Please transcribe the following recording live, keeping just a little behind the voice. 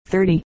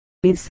30,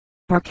 is,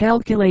 are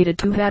calculated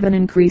to have an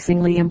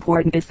increasingly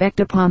important effect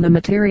upon the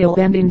material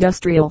and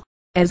industrial,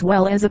 as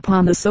well as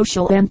upon the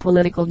social and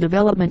political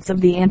developments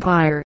of the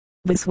empire.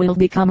 This will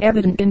become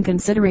evident in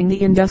considering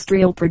the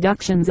industrial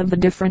productions of the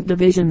different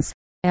divisions,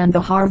 and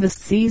the harvest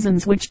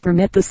seasons which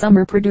permit the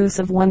summer produce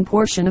of one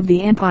portion of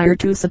the empire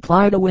to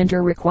supply the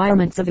winter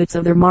requirements of its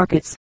other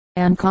markets,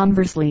 and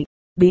conversely,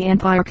 the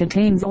empire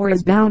contains or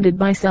is bounded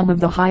by some of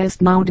the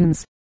highest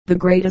mountains, the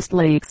greatest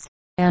lakes,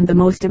 and the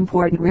most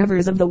important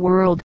rivers of the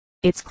world.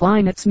 Its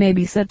climates may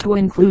be said to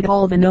include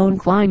all the known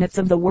climates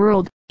of the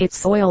world. Its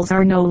soils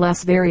are no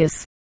less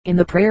various. In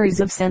the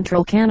prairies of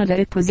central Canada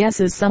it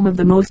possesses some of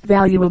the most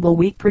valuable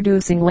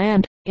wheat-producing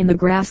land, in the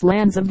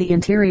grasslands of the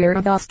interior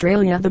of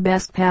Australia the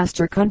best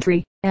pasture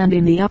country, and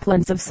in the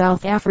uplands of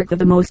South Africa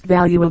the most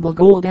valuable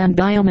gold and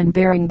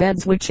diamond-bearing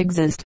beds which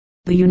exist.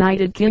 The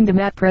United Kingdom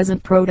at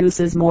present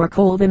produces more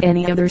coal than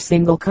any other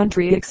single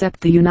country except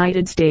the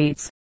United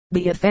States.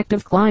 The effect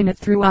of climate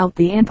throughout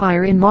the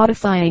empire in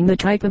modifying the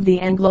type of the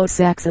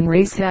Anglo-Saxon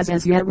race has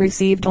as yet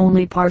received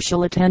only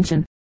partial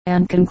attention,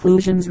 and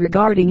conclusions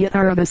regarding it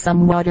are of a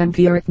somewhat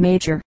empiric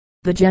nature.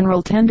 The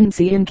general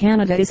tendency in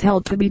Canada is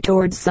held to be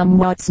towards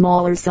somewhat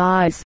smaller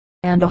size,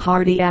 and a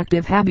hardy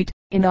active habit;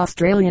 in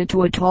Australia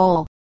to a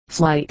tall,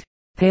 slight,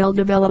 pale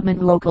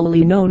development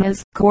locally known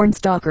as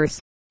cornstalkers,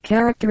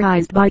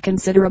 characterized by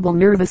considerable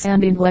nervous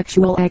and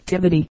intellectual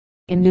activity.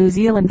 In New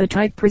Zealand the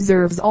type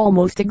preserves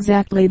almost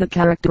exactly the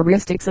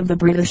characteristics of the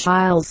British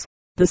Isles.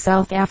 The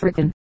South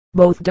African,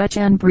 both Dutch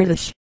and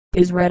British,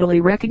 is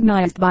readily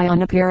recognized by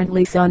an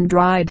apparently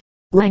sun-dried,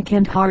 lank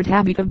and hard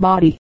habit of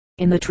body.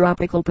 In the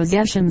tropical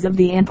possessions of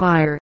the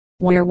empire,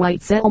 where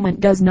white settlement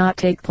does not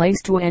take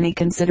place to any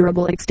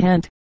considerable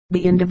extent,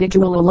 the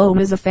individual alone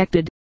is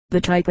affected.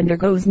 The type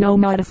undergoes no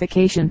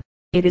modification.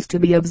 It is to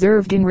be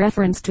observed in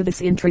reference to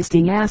this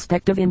interesting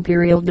aspect of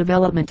imperial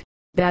development,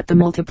 that the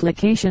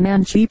multiplication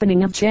and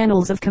cheapening of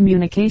channels of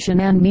communication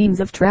and means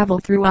of travel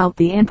throughout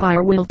the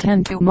empire will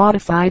tend to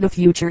modify the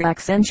future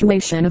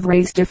accentuation of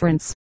race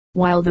difference,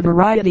 while the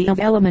variety of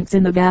elements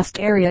in the vast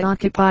area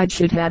occupied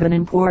should have an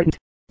important,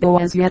 though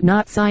as yet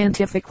not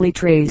scientifically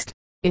traced,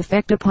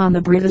 effect upon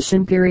the British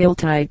imperial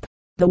type.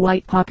 The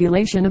white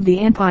population of the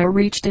empire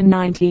reached in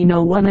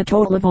 1901 a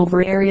total of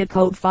over area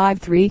code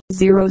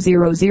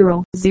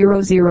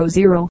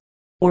 53,000,000,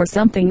 or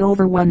something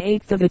over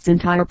 1/8 of its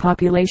entire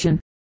population,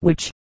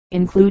 which,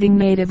 including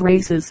native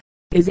races,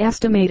 is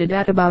estimated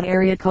at about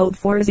area code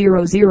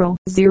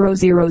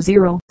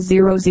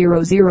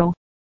 400,000,000.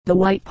 The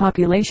white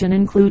population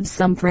includes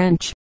some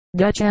French,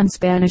 Dutch and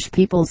Spanish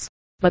peoples,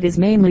 but is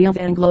mainly of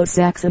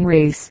Anglo-Saxon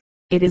race.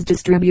 It is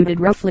distributed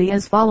roughly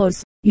as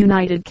follows: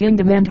 United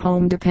Kingdom and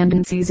home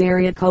dependencies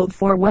area code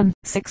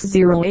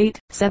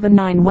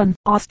 41608,791,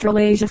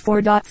 Australasia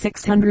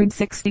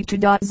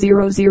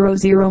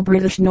 4.662.000,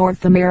 British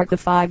North America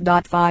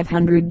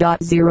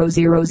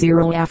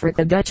 5.500.000,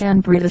 Africa Dutch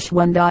and British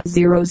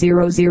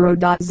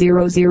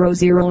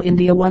 1.000.000,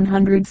 India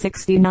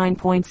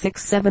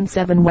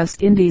 169.677,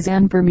 West Indies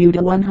and Bermuda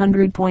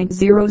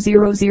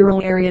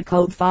 100.000, area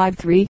code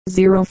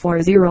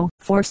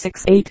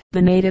 53040,468.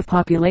 The native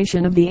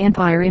population of the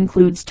empire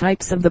includes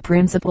types of the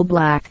principal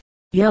black,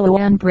 yellow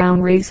and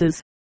brown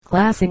races,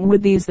 classing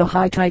with these the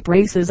high type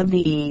races of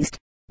the East,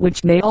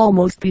 which may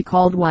almost be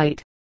called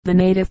white. The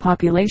native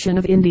population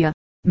of India,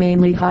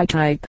 mainly high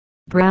type,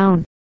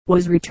 brown,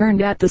 was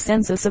returned at the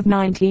census of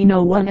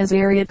 1901 as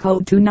area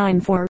code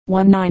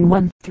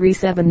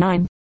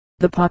 294,191,379.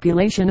 The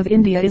population of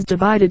India is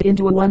divided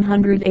into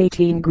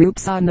 118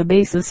 groups on the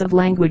basis of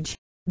language.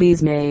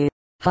 These may,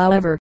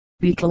 however,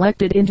 be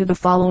collected into the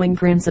following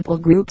principal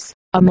groups: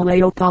 a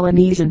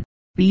Malayo-Polynesian,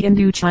 B.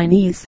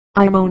 Indo-Chinese,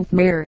 I.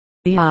 Khmer,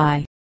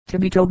 B.I.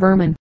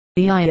 Tibeto-Burman,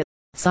 B.I.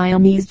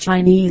 Siamese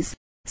Chinese,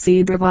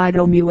 C.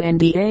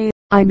 Dravido-Munda,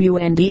 I.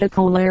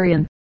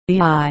 Munda-Kolarian,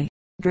 B.I.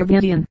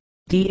 Dravidian,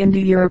 D.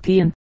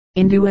 Indo-European,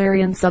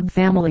 Indo-Aryan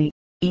subfamily,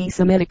 E.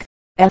 Semitic,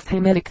 F.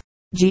 Hamitic,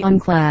 G.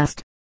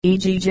 Unclassed,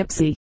 e.g.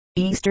 Gypsy,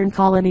 Eastern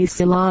Colonies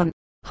Ceylon,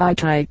 high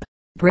type,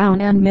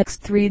 brown and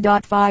mixed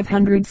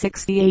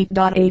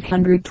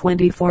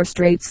 3.568.824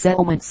 Straits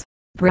Settlements,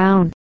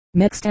 brown,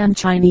 mixed and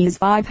Chinese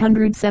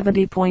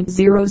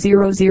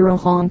 570.000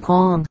 Hong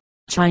Kong,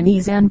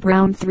 Chinese and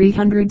brown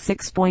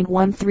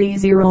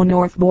 306.130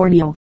 North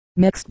Borneo,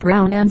 mixed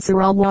brown and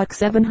Sarawak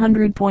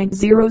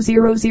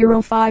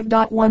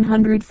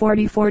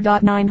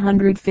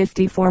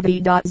 700.0005.144.954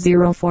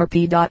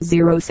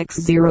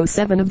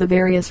 B.04P.0607. Of the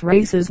various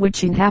races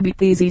which inhabit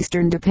these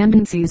eastern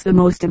dependencies, the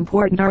most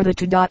important are the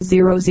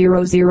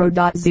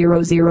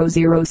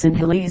 2.000.000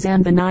 Sinhalese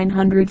and the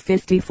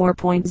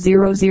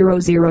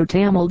 954.000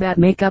 Tamil that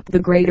make up the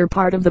greater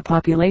part of the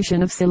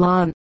population of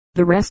Ceylon.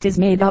 The rest is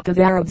made up of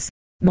Arabs,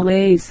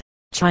 Malays,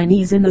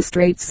 Chinese in the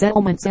Straits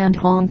Settlements and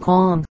Hong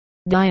Kong,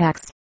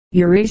 Dyaks,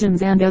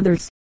 Eurasians and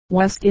others.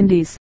 West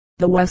Indies.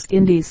 The West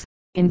Indies,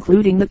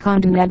 including the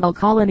continental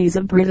colonies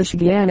of British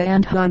Guiana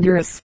and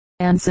Honduras,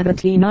 and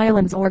 17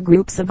 islands or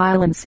groups of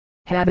islands,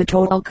 had a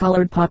total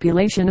colored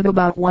population of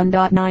about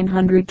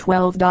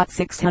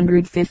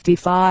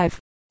 1,912,655.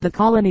 The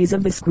colonies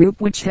of this group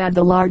which had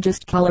the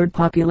largest colored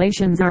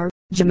populations are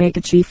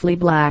Jamaica, chiefly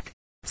black,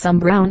 some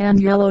brown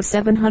and yellow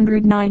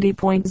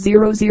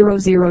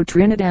 790.000,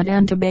 Trinidad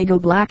and Tobago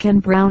black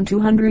and brown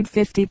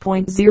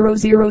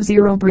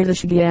 250.000,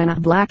 British Guiana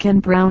black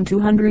and brown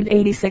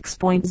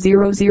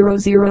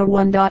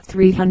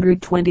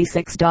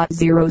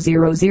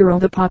 286.000,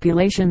 The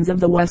populations of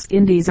the West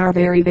Indies are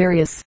very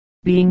various,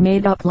 being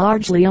made up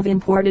largely of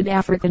imported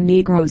African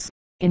Negroes.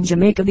 In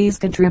Jamaica these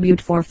contribute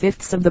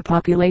 4/5 of the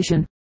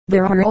population.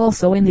 There are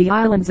also in the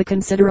islands a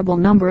considerable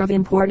number of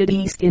imported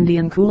East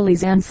Indian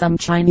coolies and some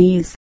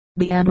Chinese.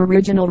 The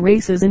aboriginal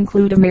races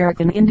include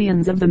American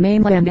Indians of the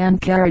mainland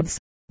and Caribs.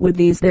 With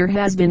these there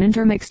has been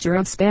intermixture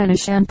of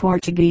Spanish and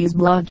Portuguese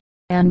blood,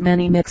 and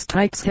many mixed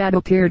types had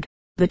appeared.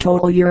 The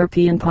total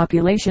European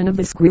population of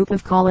this group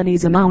of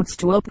colonies amounts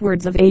to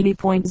upwards of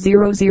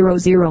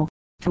 80.000,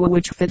 to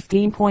which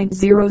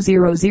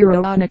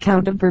 15.000 on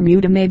account of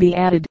Bermuda may be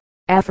added.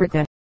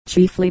 Africa,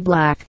 chiefly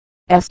black.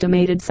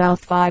 Estimated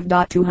south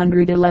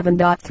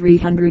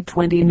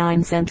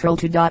 5.211.329 central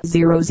to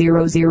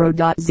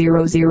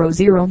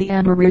 .000.000. The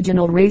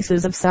aboriginal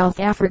races of South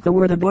Africa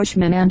were the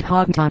Bushmen and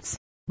Hottentots.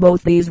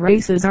 Both these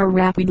races are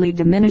rapidly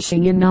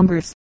diminishing in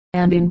numbers,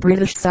 and in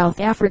British South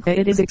Africa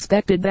it is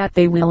expected that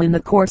they will in the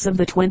course of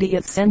the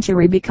 20th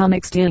century become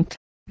extinct.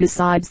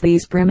 Besides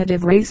these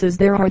primitive races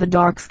there are the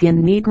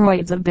dark-skinned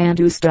Negroids of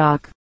Bantu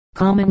stock,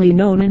 commonly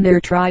known in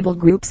their tribal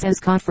groups as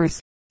Kafirs,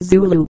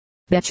 Zulu,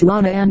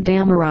 Bechuana and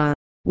Damara,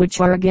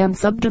 which are again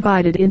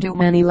subdivided into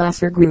many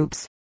lesser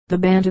groups. The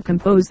Bantu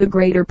compose the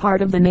greater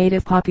part of the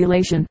native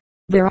population.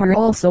 There are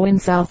also in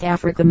South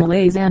Africa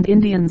Malays and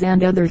Indians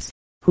and others,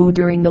 who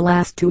during the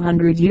last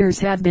 200 years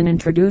have been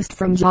introduced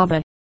from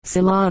Java,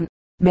 Ceylon,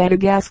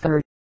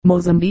 Madagascar,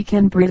 Mozambique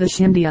and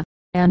British India,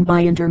 and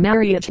by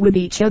intermarriage with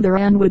each other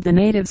and with the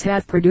natives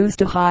have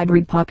produced a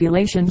hybrid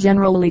population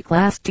generally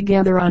classed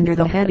together under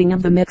the heading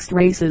of the mixed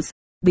races.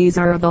 These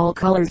are of all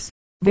colors,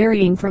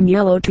 varying from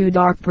yellow to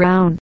dark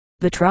brown.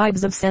 The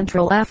tribes of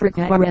Central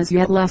Africa are as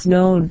yet less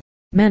known.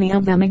 Many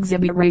of them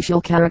exhibit racial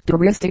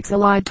characteristics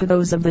allied to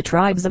those of the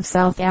tribes of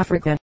South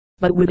Africa,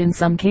 but with in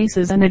some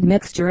cases an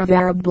admixture of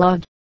Arab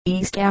blood.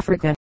 East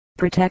Africa,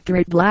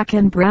 Protectorate black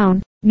and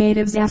brown,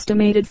 natives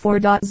estimated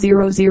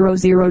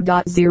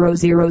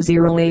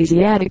 4.000.000,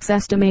 Asiatics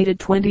estimated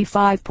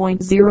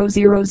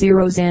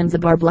 25.000,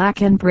 Zanzibar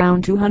black and brown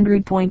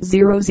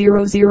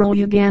 200.000,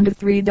 Uganda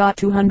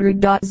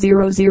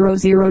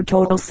 3.200.000,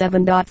 total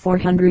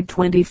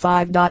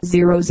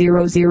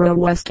 7.425.000,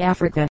 West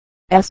Africa,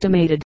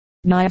 estimated.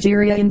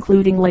 Nigeria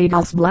including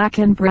Lagos black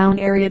and brown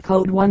area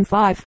code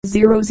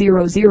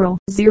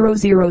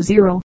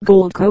 15.000.000,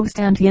 Gold Coast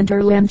and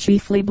Hinterland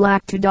chiefly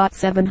black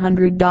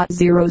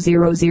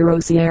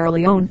 2.700.000, Sierra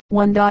Leone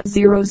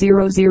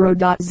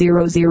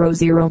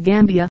 1.000.000,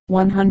 Gambia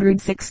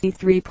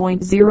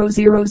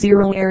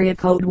 163.000 area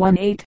code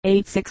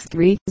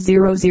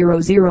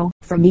 18.863.000.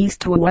 From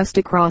east to west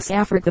across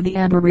Africa the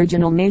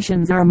aboriginal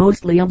nations are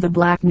mostly of the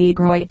black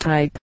Negroid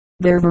type,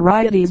 their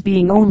varieties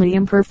being only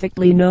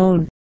imperfectly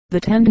known. The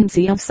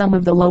tendency of some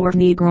of the lower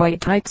Negroid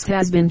types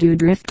has been to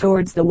drift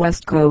towards the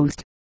west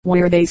coast,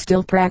 where they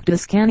still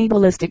practice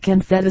cannibalistic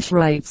and fetish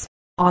rites.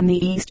 On the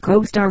east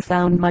coast are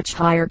found much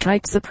higher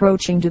types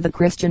approaching to the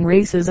Christian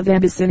races of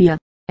Abyssinia,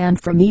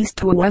 and from east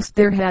to west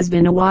there has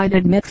been a wide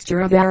admixture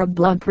of Arab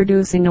blood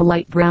producing a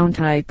light brown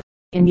type.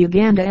 In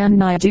Uganda and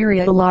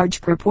Nigeria a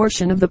large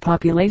proportion of the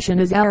population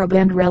is Arab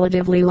and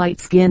relatively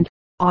light-skinned.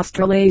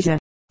 Australasia,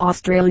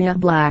 Australia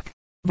black.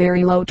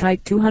 Very low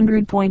type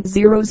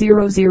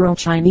 200.000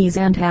 Chinese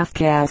and half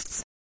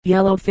castes.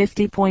 Yellow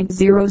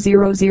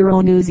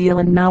 50.000 New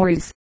Zealand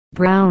Maoris.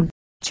 Brown,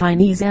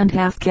 Chinese and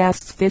half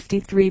castes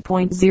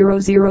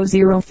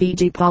 53.000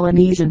 Fiji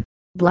Polynesian.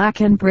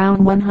 Black and brown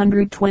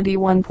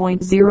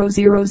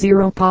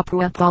 121.000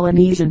 Papua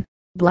Polynesian.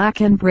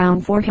 Black and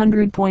brown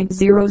 400.000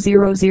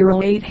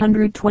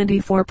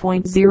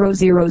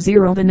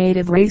 824.000. The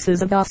native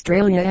races of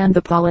Australia and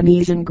the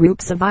Polynesian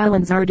groups of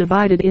islands are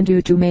divided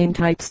into two main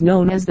types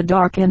known as the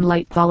dark and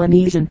light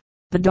Polynesian.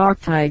 The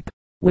dark type,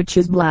 which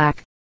is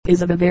black,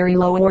 is of a very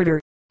low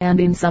order, and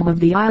in some of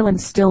the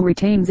islands still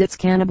retains its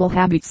cannibal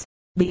habits.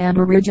 The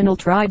aboriginal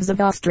tribes of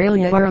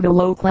Australia are of a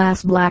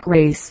low-class black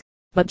race,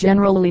 but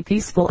generally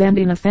peaceful and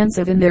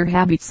inoffensive in their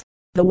habits.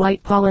 The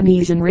white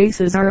Polynesian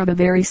races are of a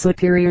very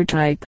superior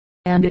type,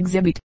 and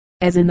exhibit,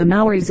 as in the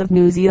Maoris of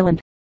New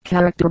Zealand,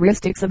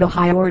 characteristics of a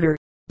high order.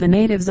 The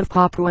natives of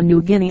Papua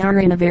New Guinea are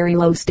in a very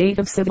low state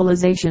of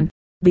civilization.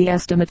 The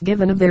estimate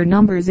given of their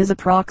numbers is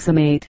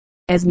approximate,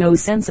 as no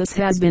census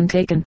has been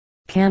taken.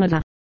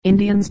 Canada,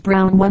 Indians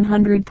brown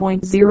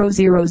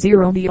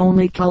 100.000. The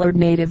only colored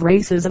native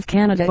races of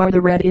Canada are the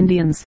Red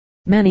Indians,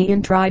 many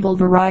in tribal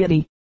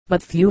variety,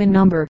 but few in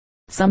number.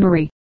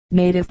 Summary.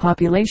 Native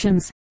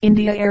populations,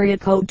 India area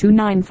code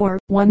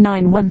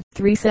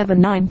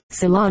 294-191-379,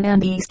 Ceylon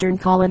and Eastern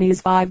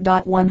Colonies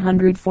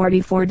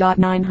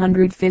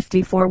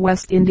 5.144.954,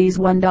 West Indies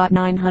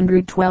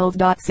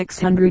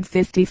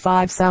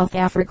 1.912.655, South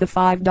Africa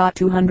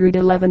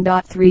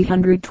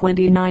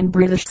 5.211.329,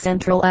 British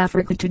Central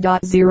Africa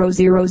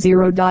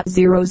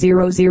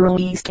 2.000.000,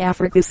 East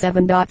Africa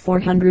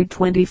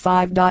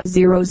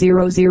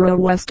 7.425.000,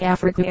 West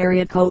Africa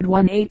area code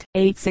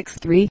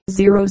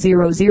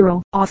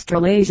 18863.000,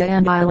 Australasia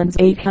and Islands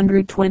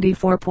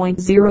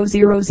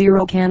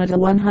 824.000, Canada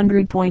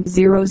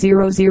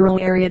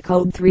 100.000, area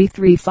code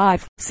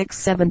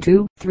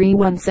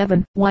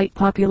 335-672-317, white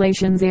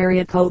populations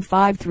area code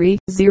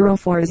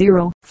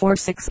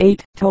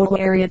 53040-468, total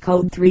area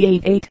code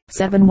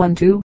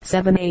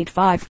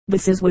 388-712-785.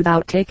 This is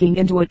without taking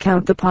into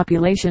account the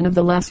population of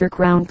the lesser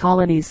crown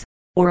colonies,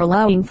 or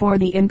allowing for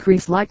the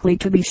increase likely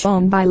to be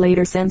shown by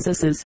later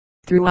censuses.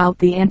 Throughout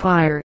the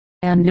empire,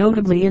 and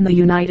notably in the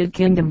United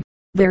Kingdom,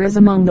 there is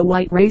among the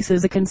white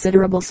races a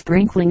considerable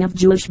sprinkling of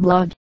Jewish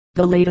blood.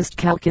 The latest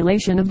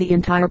calculation of the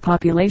entire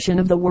population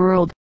of the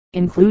world,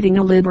 including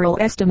a liberal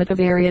estimate of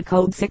area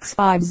code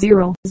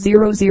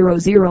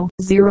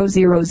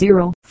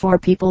 650,000,000 for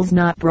peoples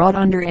not brought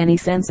under any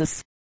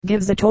census,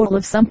 gives a total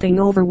of something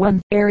over 1,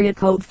 area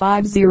code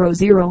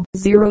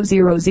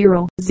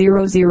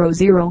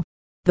 500,000,000.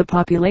 The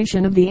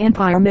population of the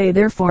empire may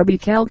therefore be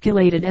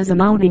calculated as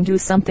amounting to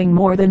something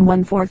more than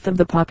 1/4 of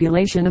the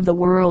population of the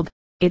world.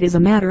 It is a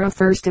matter of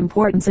first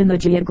importance in the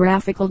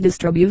geographical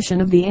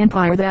distribution of the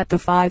empire that the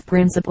 5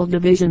 principal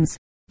divisions,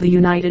 the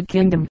United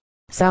Kingdom,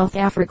 South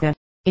Africa,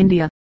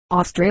 India,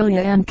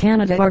 Australia and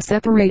Canada, are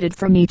separated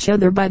from each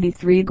other by the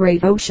 3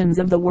 great oceans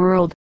of the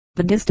world.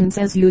 The distance,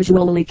 as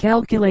usually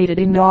calculated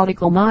in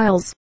nautical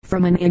miles,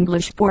 from an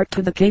English port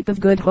to the Cape of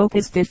Good Hope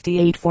is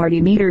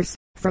 5840 meters.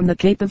 From the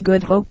Cape of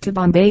Good Hope to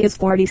Bombay is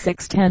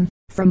 4610.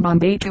 From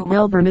Bombay to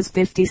Melbourne is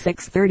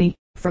 5630.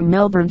 From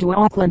Melbourne to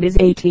Auckland is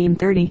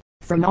 1830.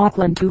 From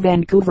Auckland to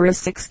Vancouver is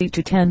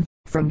 60-10.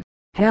 From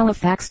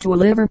Halifax to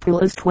Liverpool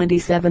is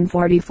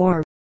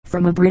 2744.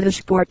 From a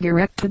British port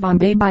direct to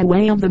Bombay by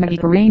way of the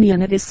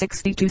Mediterranean it is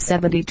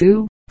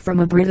 60-72.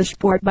 From a British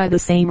port by the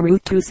same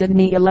route to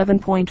Sydney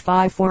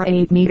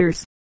 11.548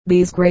 meters.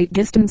 These great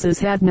distances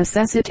had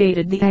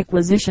necessitated the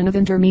acquisition of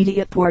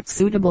intermediate ports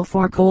suitable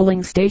for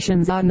coaling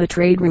stations on the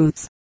trade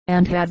routes,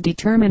 and had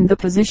determined the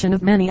position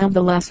of many of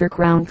the lesser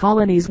crown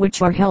colonies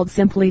which are held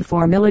simply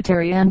for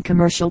military and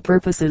commercial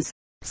purposes.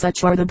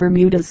 Such are the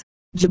Bermudas,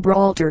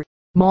 Gibraltar,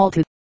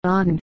 Malta,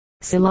 Aden,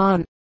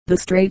 Ceylon, the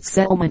Straits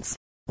Settlements,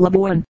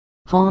 Labuan,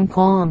 Hong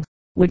Kong,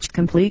 which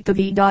complete the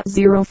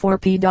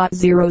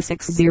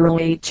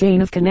V.04P.0608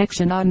 chain of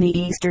connection on the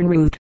eastern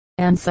route,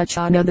 and such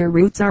on other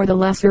routes are the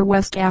lesser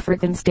West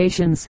African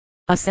stations,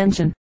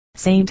 Ascension,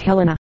 St.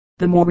 Helena,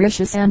 the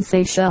Mauritius and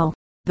Seychelles,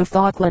 the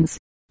Falklands,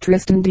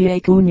 Tristan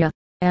d'Acunha,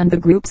 and the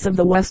groups of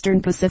the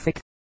Western Pacific.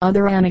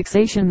 Other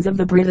annexations of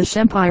the British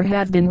Empire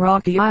had been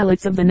rocky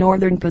islets of the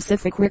Northern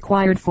Pacific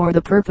required for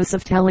the purpose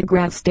of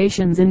telegraph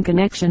stations in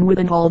connection with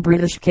an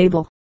all-British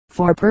cable.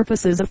 For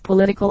purposes of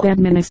political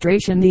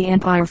administration the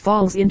empire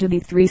falls into the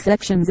 3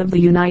 sections of the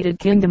United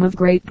Kingdom of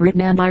Great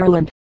Britain and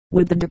Ireland,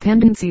 with the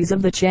dependencies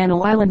of the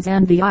Channel Islands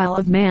and the Isle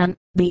of Man,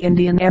 the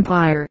Indian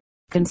Empire,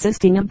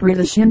 consisting of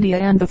British India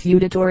and the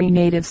feudatory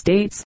native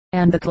states,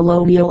 and the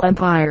colonial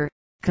empire,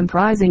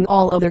 comprising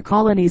all other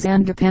colonies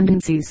and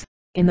dependencies.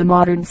 In the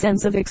modern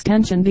sense of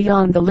extension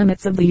beyond the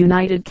limits of the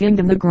United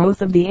Kingdom, the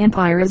growth of the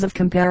empire is of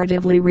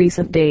comparatively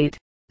recent date.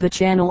 The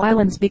Channel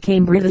Islands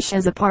became British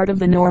as a part of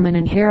the Norman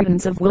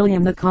inheritance of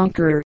William the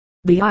Conqueror.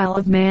 The Isle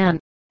of Man,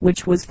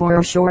 which was for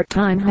a short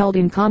time held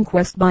in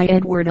conquest by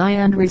Edward I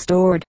and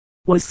restored,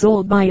 was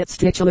sold by its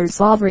titular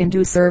sovereign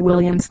to Sir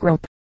William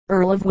Scrope,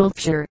 Earl of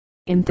Wiltshire,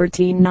 in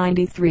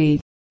 1393,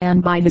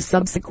 and by his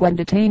subsequent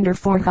attainder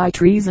for high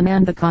treason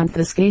and the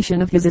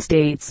confiscation of his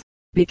estates,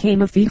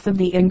 became a fief of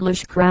the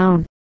English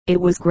crown.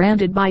 It was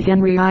granted by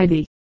Henry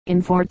Ivy,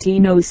 in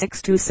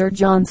 1406 to Sir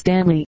John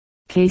Stanley,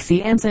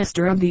 K.C.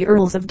 ancestor of the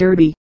Earls of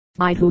Derby,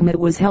 by whom it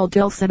was held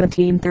till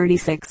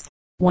 1736,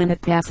 when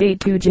it passed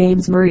to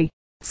James Murray,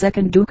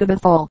 2nd Duke of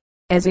Atholl,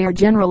 as heir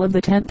general of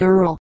the 10th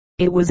Earl.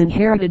 It was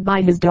inherited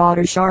by his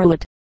daughter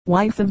Charlotte,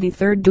 wife of the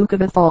 3rd Duke of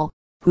Atholl,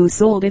 who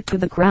sold it to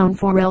the crown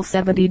for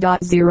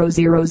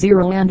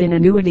L70,000 and an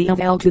annuity of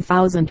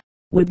L2000.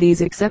 With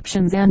these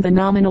exceptions and the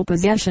nominal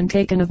possession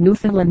taken of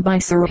Newfoundland by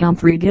Sir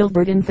Humphrey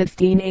Gilbert in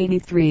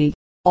 1583,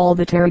 all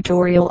the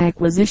territorial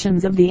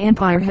acquisitions of the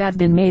empire had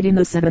been made in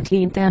the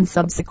 17th and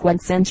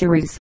subsequent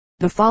centuries.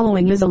 The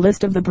following is a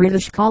list of the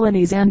British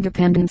colonies and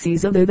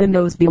dependencies other than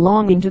those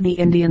belonging to the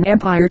Indian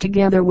Empire,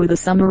 together with a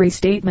summary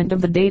statement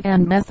of the date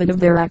and method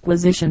of their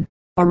acquisition.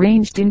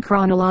 Arranged in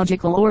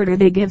chronological order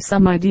they give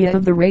some idea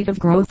of the rate of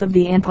growth of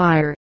the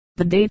empire.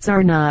 The dates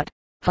are not,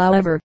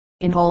 however,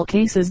 in all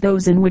cases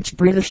those in which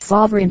British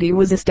sovereignty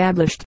was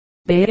established.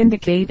 They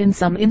indicate in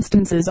some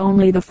instances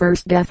only the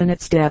first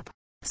definite step,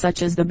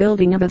 such as the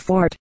building of a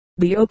fort,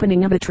 the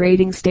opening of a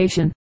trading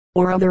station,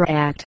 or other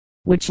act,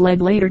 which led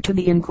later to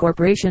the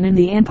incorporation in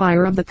the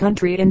empire of the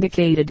country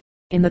indicated.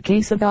 In the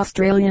case of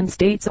Australian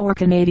states or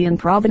Canadian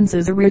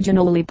provinces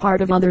originally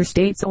part of other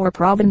states or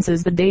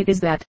provinces, the date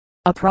is that,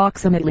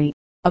 approximately,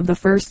 of the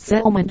first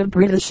settlement of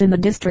British in the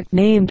district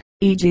named,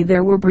 e.g.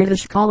 there were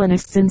British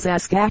colonists in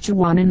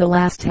Saskatchewan in the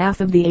last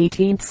half of the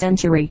 18th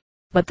century,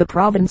 but the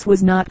province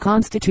was not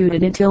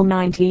constituted until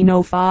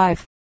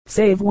 1905,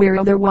 save where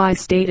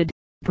otherwise stated.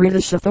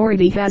 British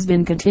authority has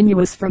been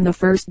continuous from the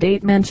first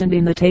date mentioned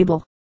in the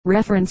table.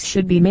 Reference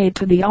should be made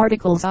to the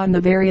articles on the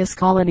various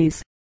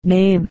colonies.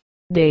 Name,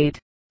 date,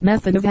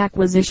 method of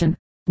acquisition.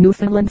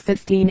 Newfoundland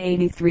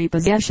 1583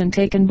 possession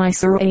taken by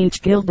Sir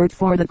H. Gilbert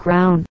for the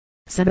Crown.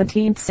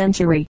 17th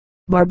century.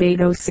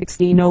 Barbados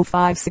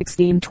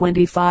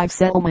 1605-1625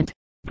 settlement.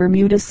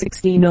 Bermuda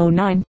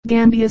 1609.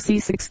 Gambia c.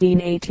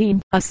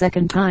 1618, a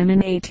second time in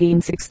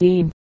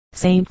 1816.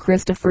 St.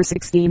 Christopher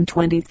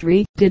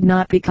 1623, did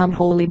not become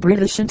wholly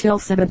British until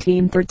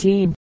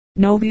 1713.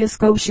 Nova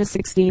Scotia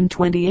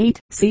 1628,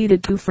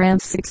 ceded to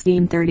France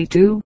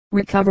 1632,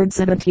 recovered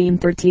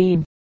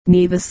 1713.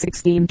 Nevis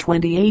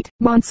 1628,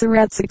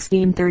 Montserrat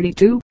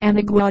 1632,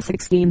 Antigua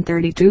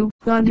 1632,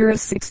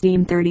 Honduras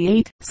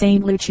 1638,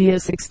 St. Lucia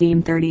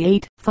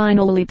 1638,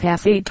 finally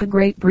passed to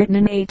Great Britain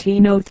in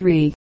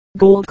 1803.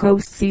 Gold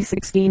Coast c.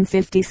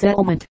 1650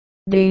 settlement.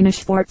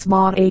 Danish forts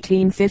bought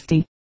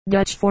 1850.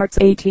 Dutch forts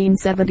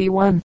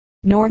 1871.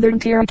 Northern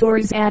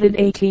Territories added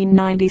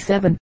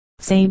 1897.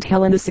 St.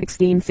 Helena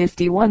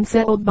 1651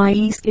 settled by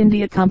East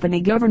India Company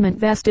government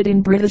vested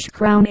in British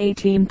Crown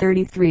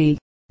 1833.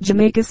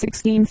 Jamaica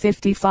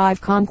 1655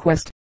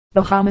 conquest.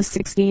 Bahamas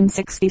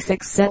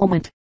 1666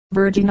 settlement.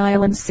 Virgin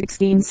Islands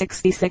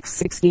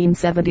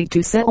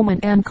 1666-1672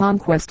 settlement and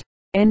conquest.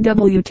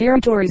 N.W.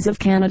 Territories of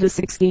Canada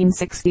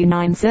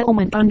 1669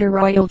 settlement under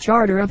Royal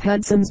Charter of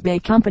Hudson's Bay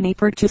Company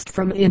purchased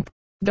from Imp.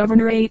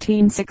 Governor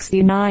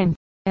 1869,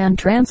 and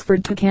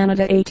transferred to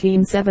Canada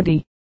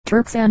 1870.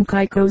 Turks and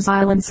Caicos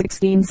Island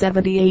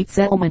 1678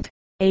 settlement.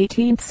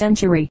 18th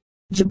century.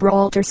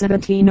 Gibraltar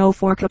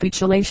 1704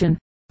 capitulation.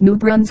 New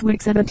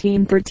Brunswick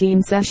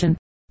 1713 cession.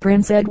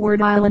 Prince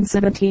Edward Island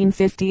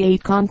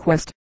 1758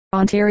 conquest.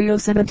 Ontario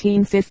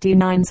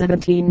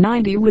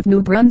 1759-1790 with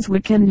New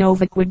Brunswick and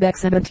Nova Quebec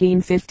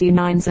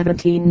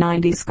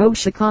 1759-1790.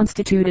 Scotia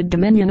constituted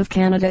Dominion of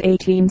Canada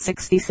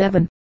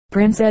 1867.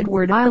 Prince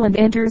Edward Island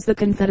enters the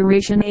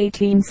Confederation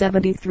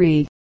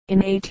 1873. In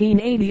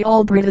 1880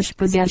 all British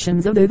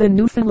possessions other than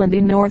Newfoundland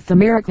in North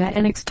America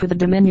annexed to the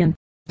Dominion.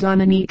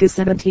 Dominica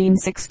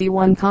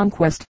 1761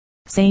 conquest.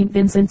 St.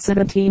 Vincent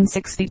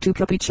 1762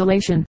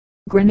 capitulation.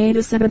 Grenada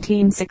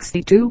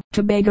 1762,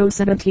 Tobago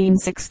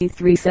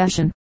 1763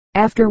 cession.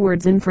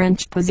 Afterwards in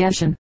French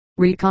possession.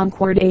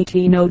 Reconquered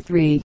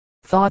 1803.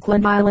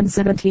 Falkland Island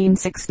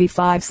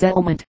 1765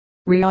 settlement.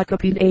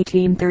 Reoccupied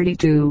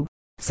 1832.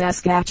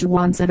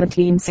 Saskatchewan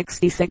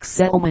 1766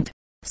 settlement.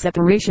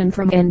 Separation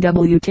from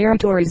N.W.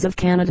 Territories of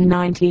Canada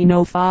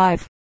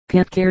 1905.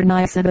 Pitcairn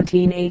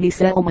 1780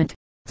 settlement.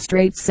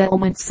 Straits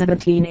settlements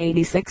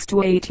 1786 to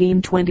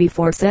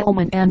 1824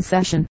 settlement and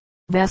cession.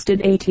 Vested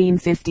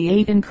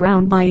 1858 in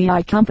Crown by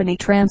E.I. Company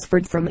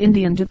transferred from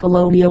Indian to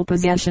colonial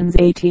possessions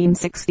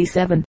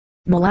 1867.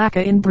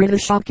 Malacca in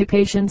British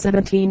occupation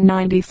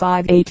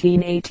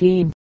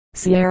 1795-1818.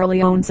 Sierra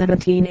Leone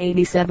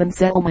 1787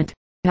 settlement.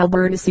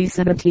 Alberta c.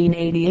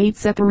 1788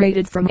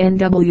 separated from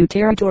N.W.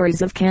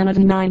 Territories of Canada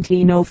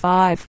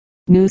 1905.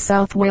 New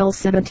South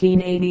Wales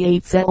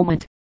 1788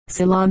 settlement.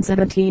 Ceylon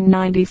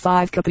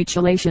 1795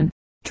 capitulation.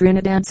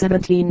 Trinidad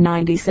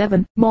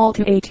 1797,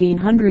 Malta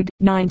 1800,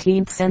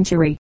 19th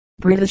century.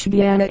 British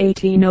Guiana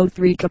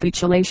 1803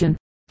 capitulation.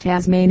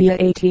 Tasmania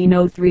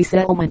 1803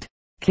 settlement.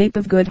 Cape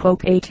of Good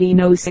Hope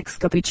 1806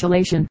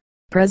 capitulation.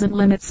 Present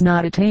limits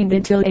not attained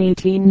until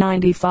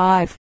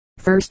 1895.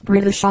 First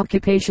British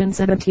occupation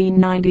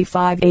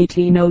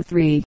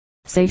 1795-1803.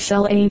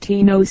 Seychelles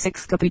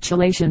 1806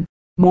 capitulation.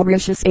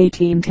 Mauritius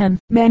 1810,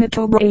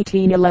 Manitoba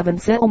 1811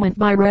 settlement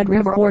by Red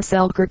River or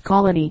Selkirk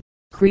Colony.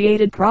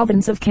 Created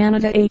Province of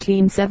Canada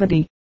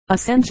 1870.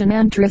 Ascension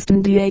and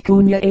Tristan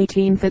d'Acunha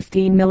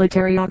 1815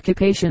 military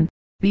occupation.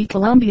 B.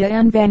 Columbia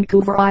and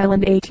Vancouver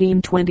Island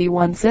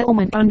 1821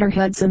 settlement under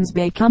Hudson's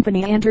Bay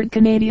Company entered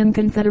Canadian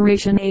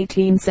Confederation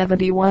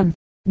 1871.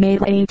 Mail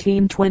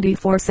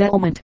 1824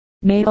 settlement.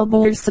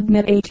 Mailboys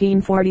Submit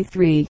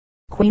 1843.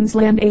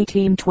 Queensland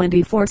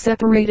 1824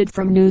 separated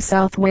from New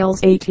South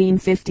Wales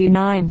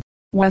 1859.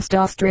 West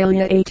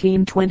Australia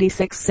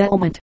 1826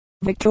 settlement.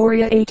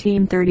 Victoria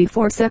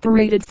 1834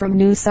 separated from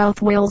New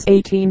South Wales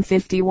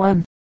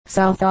 1851.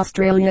 South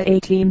Australia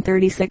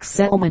 1836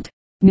 settlement.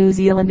 New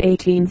Zealand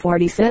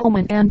 1840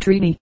 settlement and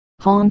treaty.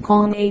 Hong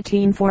Kong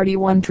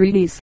 1841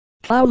 treaties.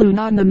 Kowloon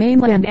on the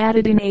mainland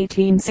added in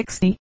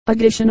 1860.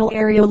 Additional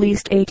area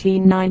leased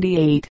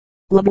 1898.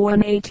 Labuan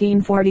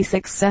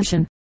 1846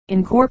 cession.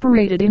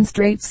 Incorporated in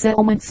Straits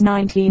Settlements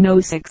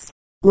 1906.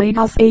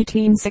 Lagos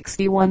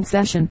 1861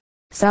 cession.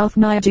 South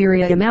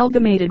Nigeria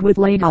amalgamated with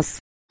Lagos,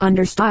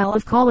 under style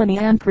of colony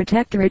and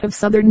protectorate of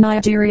Southern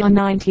Nigeria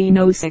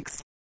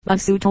 1906.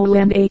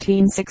 Basutoland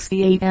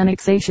 1868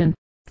 annexation.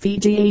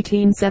 Fiji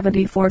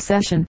 1874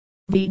 cession.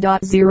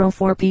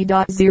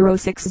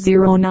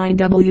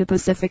 V.04P.0609W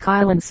Pacific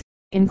Islands,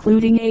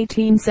 including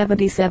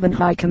 1877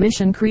 High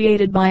Commission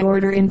created by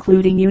order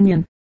including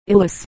Union,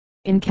 Illis,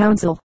 in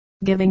Council,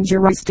 giving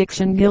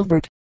jurisdiction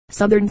Gilbert,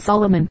 Southern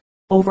Solomon,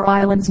 over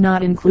islands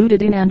not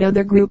included in and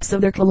other groups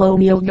of their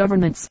colonial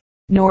governments,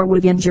 nor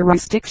within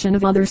jurisdiction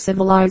of other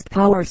civilized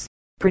powers.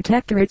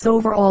 Protectorates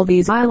over all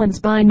these islands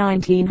by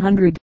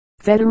 1900.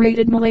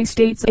 Federated Malay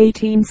States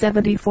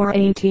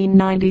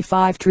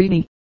 1874-1895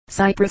 Treaty.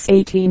 Cyprus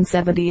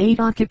 1878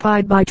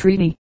 occupied by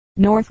treaty.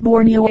 North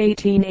Borneo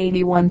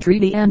 1881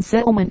 Treaty and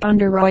settlement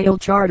under Royal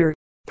Charter.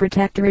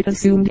 Protectorate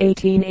assumed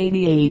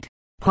 1888.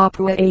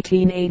 Papua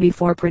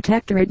 1884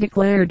 Protectorate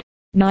declared.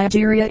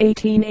 Nigeria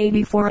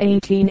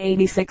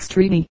 1884-1886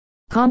 Treaty.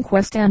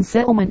 Conquest and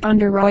settlement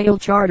under Royal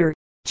Charter.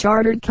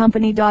 Chartered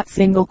Company.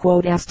 Single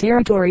quote as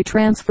territory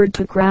transferred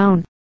to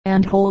Crown,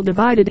 and whole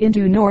divided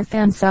into North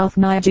and South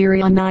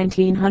Nigeria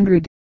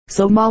 1900.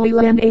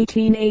 Somaliland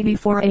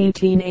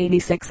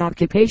 1884-1886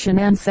 Occupation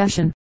and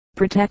Cession.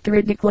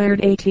 Protectorate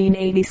declared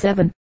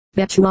 1887.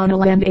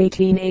 Bechuanaland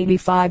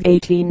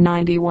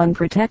 1885-1891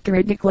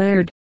 Protectorate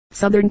declared.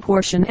 Southern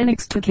portion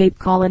annexed to Cape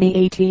Colony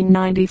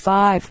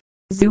 1895.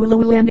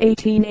 Zululand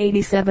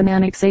 1887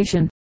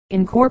 Annexation.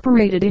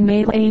 Incorporated in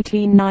May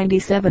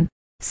 1897.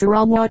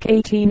 Sarawak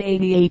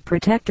 1888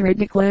 Protectorate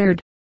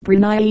declared.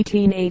 Brunei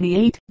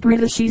 1888.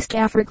 British East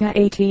Africa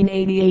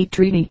 1888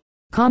 Treaty.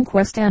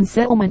 Conquest and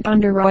settlement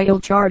under Royal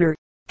Charter.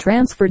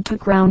 Transferred to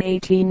Crown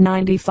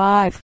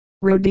 1895.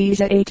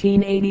 Rhodesia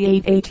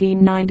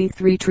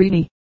 1888-1893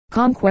 Treaty.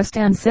 Conquest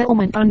and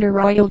settlement under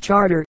Royal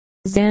Charter.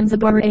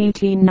 Zanzibar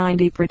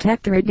 1890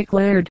 Protectorate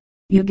declared.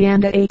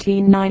 Uganda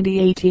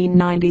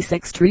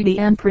 1890-1896 Treaty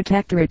and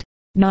Protectorate.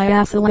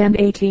 Nyasaland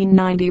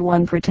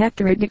 1891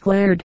 Protectorate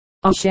declared.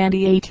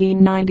 Ashanti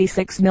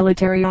 1896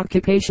 Military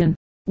occupation.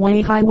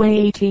 Wei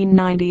Highway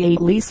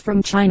 1898 Lease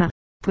from China.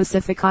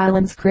 Pacific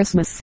Islands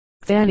Christmas.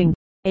 Fanning.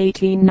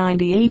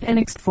 1898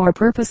 annexed for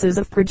purposes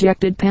of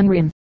projected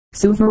Penryn.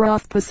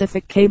 Suvaroff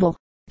Pacific Cable.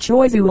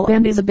 Choiseul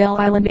and Isabel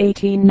Island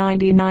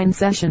 1899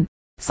 Cession.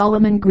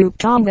 Solomon Group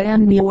Tonga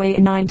and Niue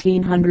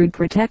 1900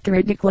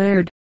 Protectorate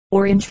declared.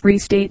 Orange Free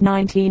State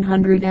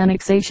 1900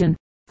 Annexation.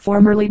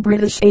 Formerly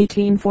British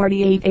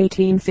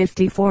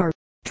 1848-1854.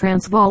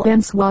 Transvaal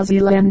and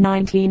Swaziland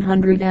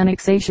 1900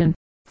 Annexation.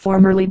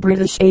 Formerly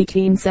British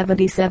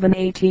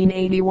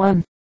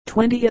 1877-1881.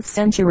 20th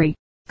century.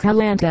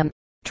 Kelantan,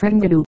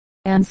 Terengganu,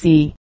 and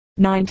c.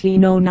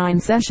 1909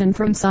 Cession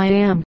from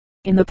Siam.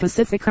 In the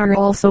Pacific are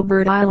also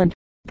Bird Island,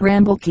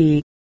 Bramble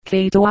Key,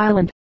 Cato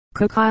Island,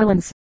 Cook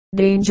Islands,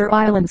 Danger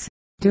Islands,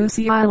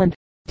 Ducie Island,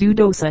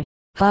 Dudosa,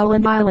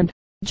 Howland Island,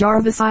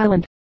 Jarvis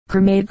Island,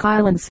 Kermadec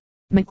Islands,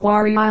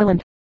 Macquarie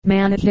Island,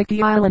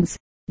 Manatiki Islands,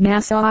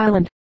 Nassau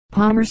Island,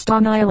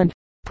 Palmerston Island,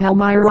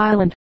 Palmyra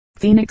Island,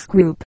 Phoenix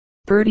Group,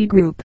 Purdy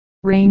Group,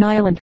 Rain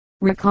Island,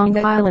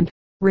 Rakonga Island,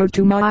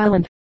 Rotuma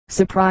Island,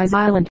 Surprise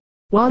Island,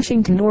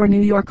 Washington or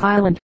New York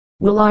Island,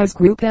 Willys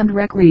Group and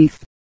Wreck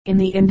Reef. In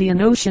the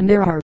Indian Ocean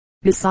there are,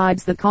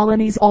 besides the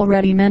colonies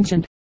already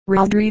mentioned,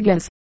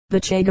 Rodriguez,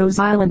 the Chagos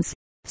Islands,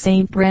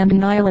 St.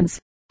 Brandon Islands,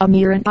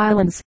 Amiran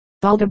Islands,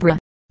 Aldabra,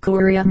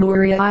 Kuria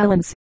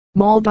Islands,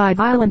 Maldive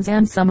Islands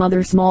and some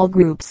other small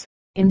groups.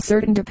 In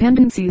certain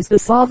dependencies the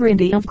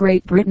sovereignty of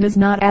Great Britain is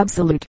not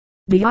absolute.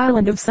 The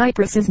island of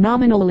Cyprus is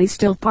nominally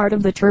still part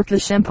of the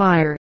Turkish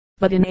Empire,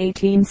 but in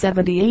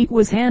 1878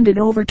 was handed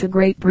over to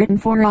Great Britain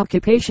for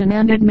occupation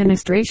and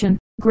administration,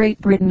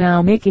 Great Britain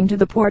now making to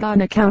the port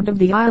on account of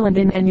the island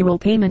an annual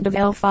payment of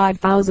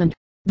L5,000.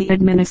 The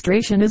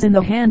administration is in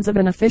the hands of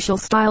an official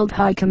styled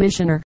High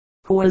Commissioner,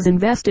 who is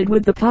invested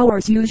with the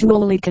powers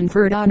usually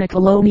conferred on a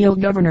colonial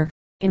governor.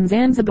 In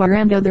Zanzibar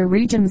and other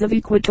regions of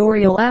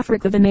equatorial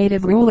Africa the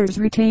native rulers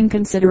retain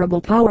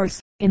considerable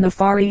powers. In the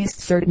Far East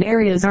certain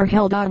areas are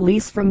held on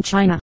lease from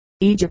China.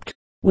 Egypt,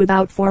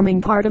 without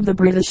forming part of the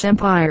British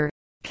Empire,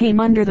 came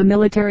under the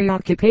military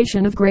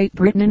occupation of Great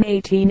Britain in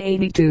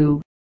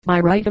 1882. By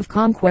right of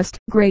conquest,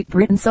 Great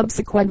Britain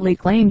subsequently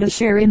claimed a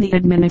share in the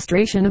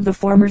administration of the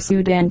former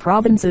Sudan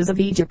provinces of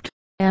Egypt,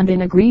 and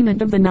in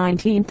agreement of the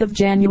 19th of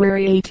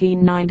January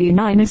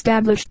 1899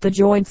 established the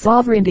joint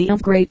sovereignty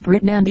of Great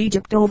Britain and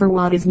Egypt over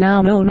what is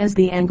now known as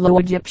the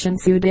Anglo-Egyptian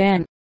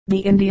Sudan. The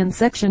Indian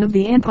section of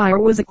the empire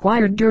was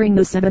acquired during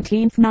the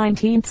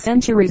 17th-19th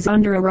centuries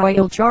under a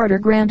royal charter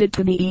granted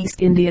to the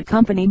East India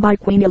Company by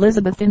Queen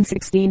Elizabeth in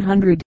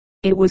 1600.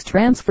 It was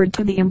transferred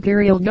to the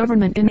imperial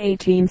government in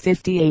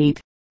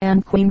 1858,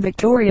 and Queen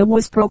Victoria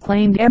was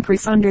proclaimed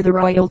Empress under the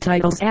Royal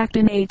Titles Act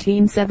in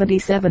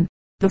 1877.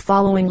 The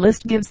following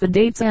list gives the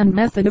dates and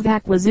method of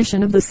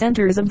acquisition of the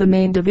centers of the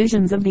main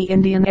divisions of the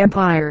Indian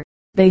Empire.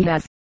 They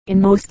have,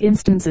 in most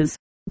instances,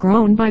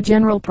 grown by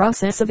general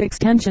process of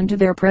extension to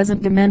their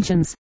present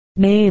dimensions.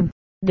 Name,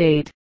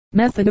 date,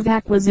 method of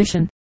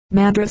acquisition.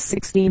 Madras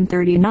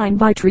 1639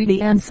 by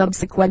treaty and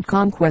subsequent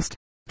conquest.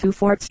 To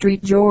Fort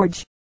St.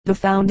 George. The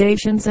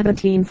foundation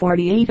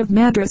 1748 of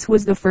Madras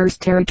was the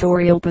first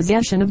territorial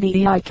possession of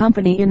the EI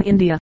Company in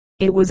India.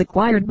 It was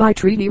acquired by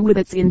treaty with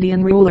its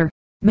Indian ruler,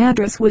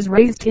 Madras was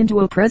raised into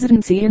a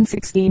presidency in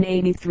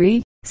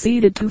 1683,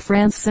 ceded to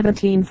France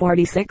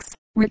 1746,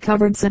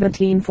 recovered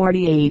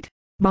 1748.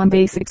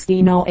 Bombay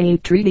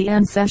 1608 Treaty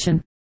and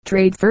Cession.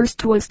 Trade first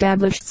to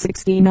established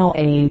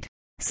 1608.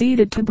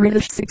 Ceded to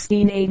British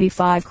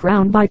 1685.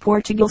 Crowned by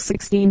Portugal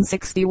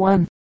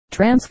 1661.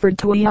 Transferred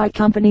to EI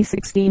Company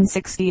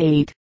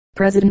 1668.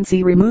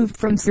 Presidency removed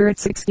from Surat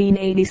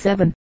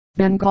 1687.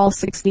 Bengal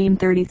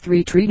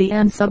 1633 Treaty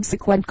and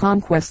subsequent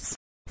conquests.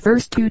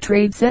 First two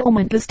trade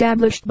settlement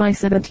established by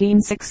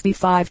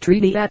 1765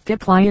 Treaty at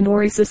Kipli in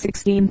Orissa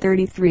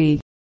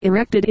 1633.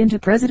 Erected into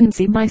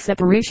presidency by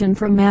separation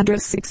from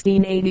Madras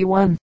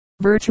 1681.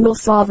 Virtual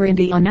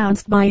sovereignty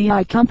announced by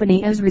EI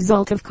Company as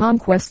result of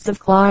conquests of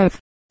Clive.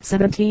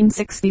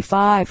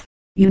 1765.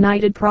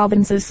 United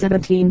Provinces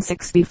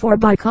 1764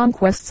 by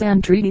conquests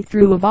and treaty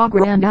through of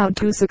Agra and out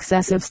two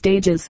successive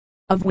stages,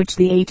 of which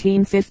the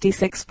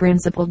 1856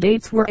 principal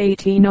dates were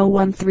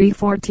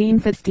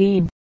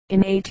 1801-3-14-15. In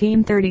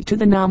 1832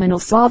 the nominal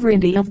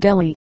sovereignty of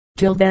Delhi,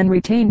 till then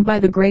retained by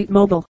the Great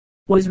Mogul,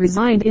 was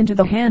resigned into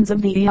the hands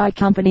of the EI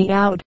Company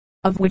out,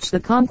 of which the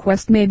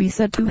conquest may be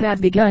said to have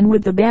begun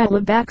with the Battle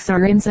of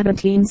Buxar in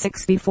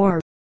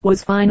 1764,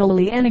 was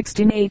finally annexed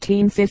in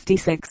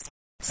 1856.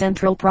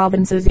 Central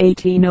Provinces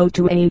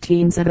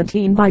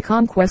 1802-1817 by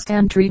conquest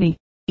and treaty.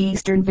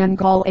 Eastern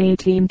Bengal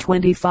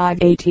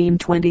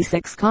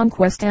 1825-1826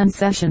 conquest and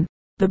cession.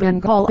 The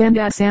Bengal and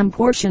Assam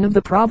portion of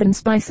the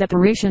province by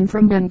separation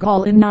from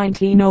Bengal in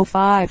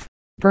 1905.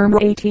 Burma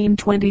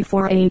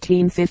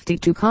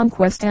 1824-1852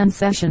 conquest and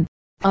cession.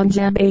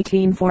 Punjab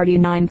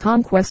 1849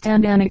 conquest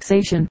and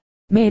annexation.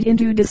 Made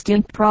into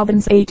distinct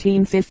province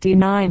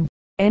 1859.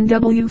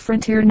 NW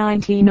Frontier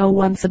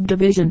 1901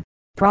 subdivision.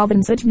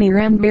 Province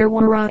Ajmer and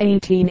Merwara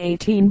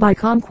 1818 by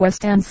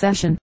conquest and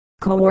cession.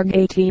 Coorg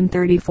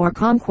 1834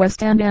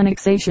 conquest and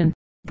annexation.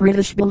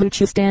 British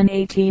Baluchistan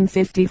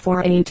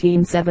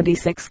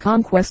 1854-1876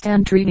 conquest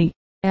and treaty.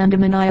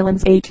 Andaman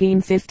Islands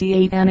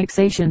 1858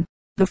 annexation.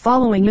 The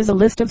following is a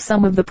list of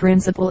some of the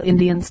principal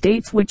Indian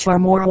states which are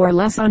more or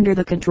less under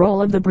the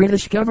control of the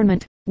British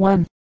government.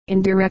 1.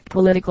 Indirect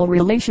political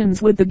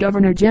relations with the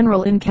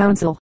Governor-General in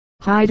Council.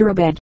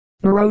 Hyderabad,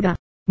 Baroda,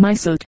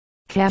 Mysore,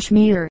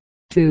 Kashmir.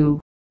 2.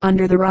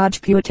 Under the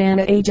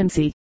Rajputana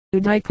Agency.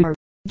 Udaipur,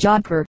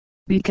 Jodhpur,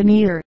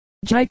 Bikaner,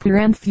 Jaipur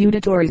and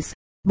feudatories.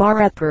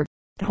 Bharatpur,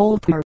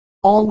 Dholpur,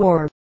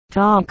 Alwar,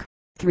 Tonk.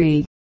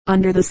 3.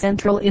 Under the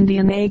Central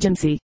Indian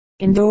Agency.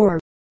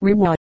 Indore,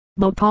 Rewa,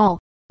 Bhopal,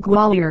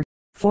 Gwalior.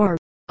 4.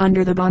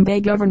 Under the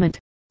Bombay government.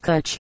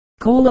 Kutch,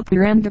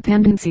 Kolhapur and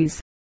dependencies.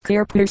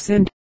 Khairpur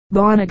Sindh,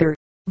 Bhanagar.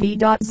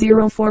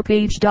 V.04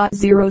 page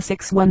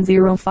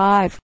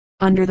 .06105.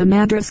 Under the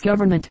Madras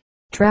government.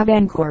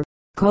 Travancore,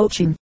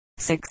 Cochin.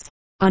 6.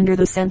 Under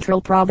the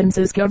Central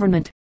Provinces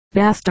government.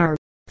 Bastar.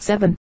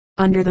 7.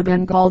 Under the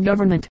Bengal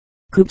government.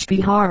 Cooch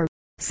Behar,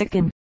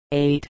 Sikkim.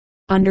 8.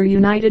 Under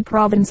United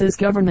Provinces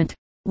government.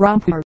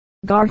 Rampur,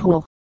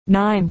 Garhwal.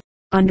 9.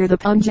 Under the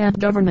Punjab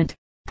government.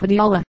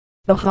 Patiala,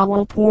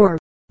 Bahawalpur,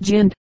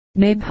 Jind,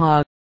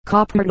 Nabha,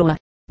 Kapurthala,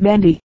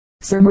 Mendi,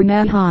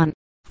 Surmurnahan,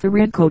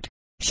 Faridkot,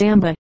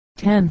 Shamba.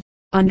 10.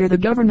 Under the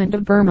government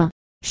of Burma.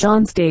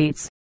 Shan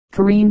states.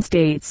 Karen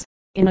states.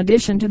 In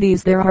addition to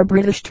these there are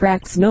British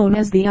tracts known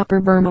as the Upper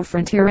Burma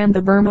Frontier and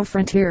the Burma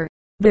Frontier.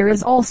 There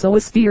is also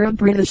a sphere of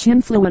British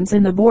influence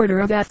in the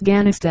border of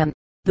Afghanistan.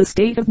 The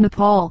state of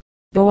Nepal,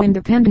 though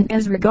independent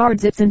as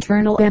regards its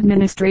internal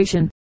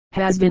administration,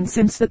 has been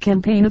since the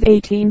campaign of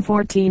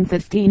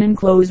 1814-15 in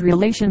close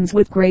relations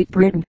with Great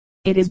Britain.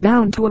 It is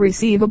bound to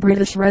receive a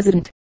British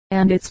resident,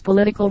 and its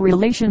political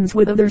relations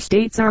with other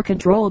states are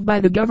controlled by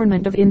the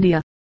government of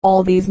India.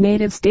 All these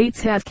native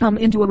states have come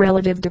into a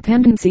relative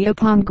dependency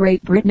upon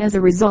Great Britain as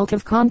a result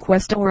of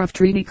conquest or of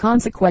treaty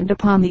consequent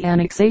upon the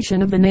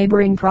annexation of the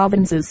neighboring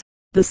provinces.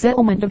 The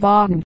settlement of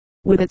Aden,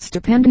 with its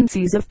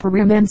dependencies of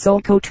Parim and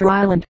Socotra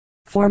Island,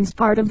 forms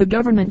part of the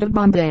government of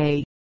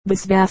Bombay.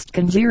 This vast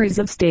congeries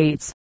of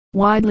states,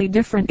 widely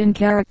different in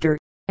character,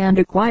 and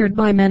acquired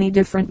by many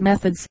different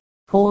methods,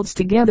 holds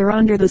together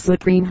under the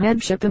supreme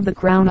headship of the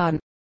Crown on